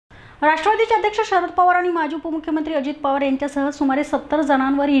राष्ट्रवादीचे अध्यक्ष शरद पवार आणि माजी उपमुख्यमंत्री अजित पवार यांच्यासह सुमारे 70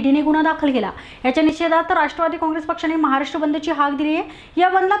 जणांवर ईडीने गुन्हा दाखल केला। याच्या निषेधार्थ राष्ट्रवादी काँग्रेस पक्षाने महाराष्ट्र बंदची हाक दिली आहे। या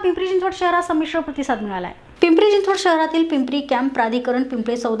बंदला पिंपरी चिंचवड शहरात संमिश्र प्रतिसाद मिळाला आहे। पिंपरी चिंचवड शहरातील पिंपरी कॅम्प प्राधिकरण,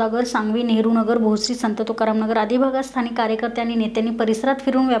 पिंपळे सौदागर, सांगवी, नेहरू नगर, भोसरी, संत तुकाराम नगर आदी भागात स्थानिक कार्यकर्त्यांनी नेत्यांनी परिसरात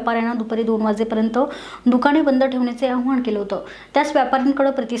फिरून व्यापाऱ्यांना दुपारी 2 वाजेपर्यंत दुकाने बंद ठेवण्याचे आवाहन केले होते। त्यास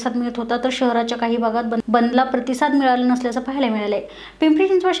व्यापाऱ्यांकडे प्रतिसाद मिळत होता, तर शहराच्या काही भागात बंदला प्रतिसाद मिळाला नसल्याचं पाहायला मिळाले। पिंपरी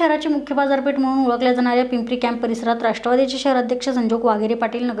चिंचवड शहराची मुख्य बाजारपेठ म्हणून ओळखल्या जाणाऱ्या पिंपरी कॅम्प परिसरात राष्ट्रवादीचे शहराध्यक्ष संजोग वाघेरे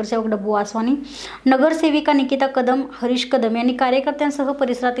पाटील, नगरसेवक डब्बू आसवानी, नगरसेविका निकिता कदम, हरीश कदम यांनी कार्यकर्त्यांसह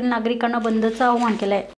परिसरातील नागरिकांना बंदचं आवाहन केलं आहे।